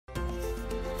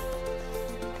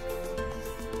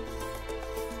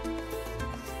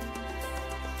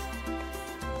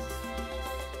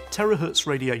Terahertz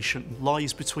radiation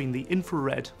lies between the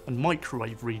infrared and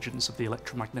microwave regions of the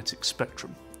electromagnetic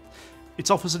spectrum. It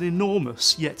offers an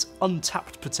enormous yet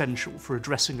untapped potential for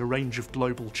addressing a range of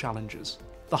global challenges.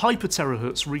 The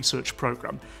HyperTerahertz research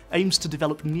programme aims to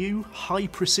develop new,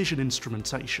 high-precision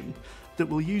instrumentation that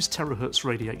will use terahertz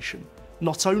radiation,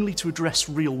 not only to address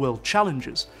real-world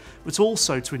challenges, but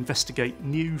also to investigate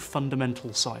new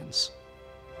fundamental science.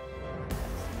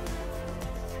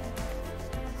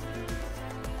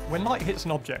 When light hits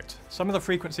an object, some of the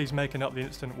frequencies making up the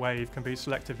incident wave can be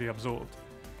selectively absorbed,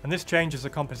 and this changes the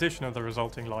composition of the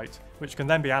resulting light, which can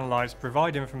then be analysed to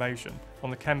provide information on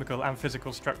the chemical and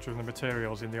physical structure of the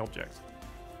materials in the object.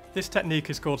 This technique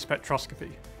is called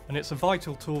spectroscopy, and it's a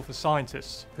vital tool for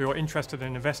scientists who are interested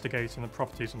in investigating the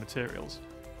properties of materials.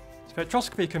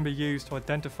 Spectroscopy can be used to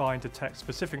identify and detect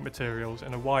specific materials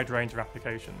in a wide range of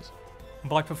applications. And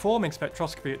by performing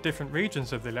spectroscopy at different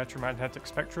regions of the electromagnetic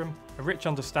spectrum, a rich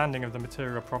understanding of the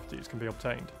material properties can be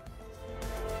obtained.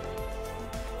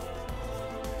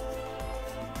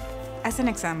 As an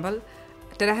example,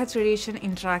 terahertz radiation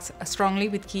interacts strongly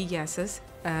with key gases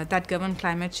that govern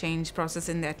climate change process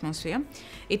in the atmosphere.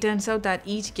 It turns out that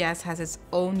each gas has its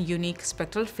own unique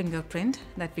spectral fingerprint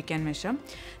that we can measure.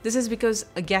 This is because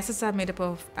gases are made up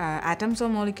of atoms or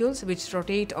molecules which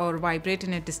rotate or vibrate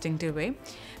in a distinctive way.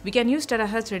 We can use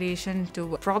terahertz radiation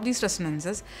to probe these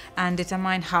resonances and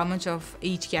determine how much of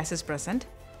each gas is present.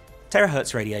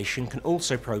 Terahertz radiation can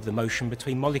also probe the motion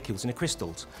between molecules in a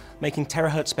crystal, making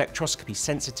terahertz spectroscopy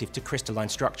sensitive to crystalline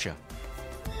structure.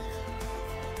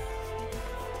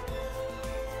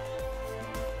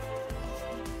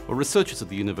 Well, researchers at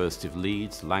the University of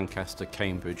Leeds, Lancaster,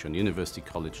 Cambridge and University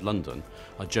College London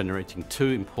are generating two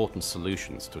important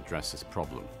solutions to address this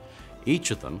problem.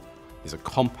 Each of them is a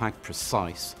compact,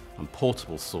 precise and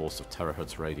portable source of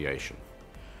terahertz radiation.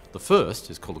 The first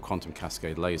is called the quantum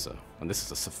cascade laser, and this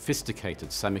is a sophisticated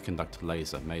semiconductor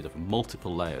laser made of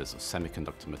multiple layers of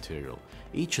semiconductor material,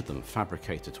 each of them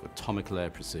fabricated to atomic layer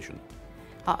precision.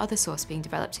 Our other source being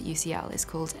developed at UCL is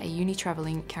called a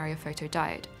uni-travelling carrier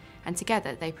photodiode, and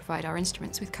together they provide our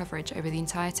instruments with coverage over the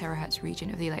entire terahertz region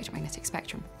of the electromagnetic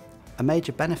spectrum. A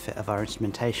major benefit of our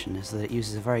instrumentation is that it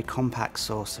uses a very compact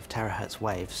source of terahertz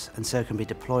waves, and so can be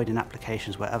deployed in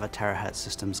applications where other terahertz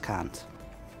systems can't.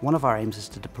 One of our aims is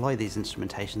to deploy these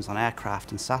instrumentations on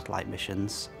aircraft and satellite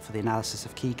missions for the analysis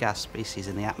of key gas species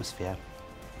in the atmosphere,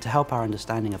 to help our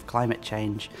understanding of climate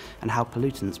change and how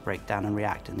pollutants break down and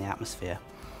react in the atmosphere.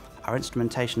 Our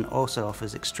instrumentation also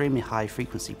offers extremely high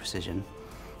frequency precision.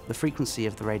 The frequency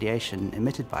of the radiation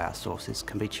emitted by our sources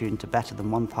can be tuned to better than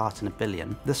 1 part in a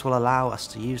billion. This will allow us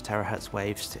to use terahertz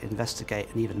waves to investigate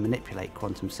and even manipulate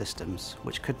quantum systems,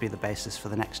 which could be the basis for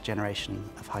the next generation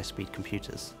of high-speed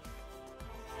computers.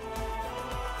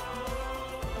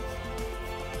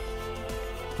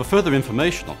 For further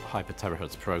information on the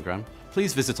HyperTerahertz programme,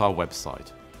 please visit our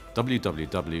website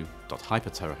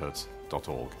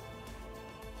www.hyperterahertz.org.